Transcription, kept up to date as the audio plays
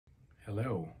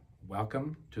Hello,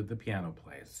 welcome to the Piano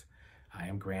Place. I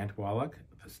am Grant Wallach,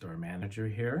 the store manager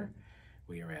here.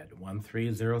 We are at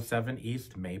 1307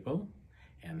 East Maple,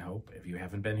 and hope if you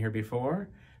haven't been here before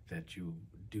that you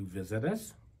do visit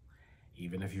us.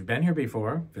 Even if you've been here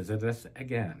before, visit us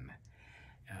again.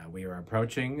 We are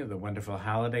approaching the wonderful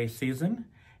holiday season,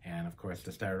 and of course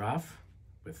to start off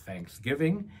with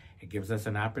Thanksgiving, it gives us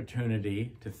an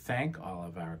opportunity to thank all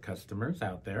of our customers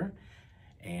out there,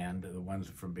 and the ones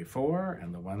from before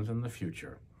and the ones in the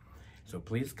future. So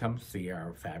please come see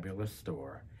our fabulous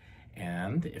store.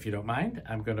 And if you don't mind,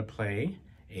 I'm going to play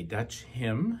a Dutch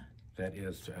hymn that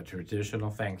is a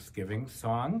traditional Thanksgiving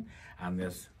song on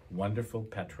this wonderful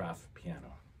Petrof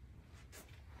piano.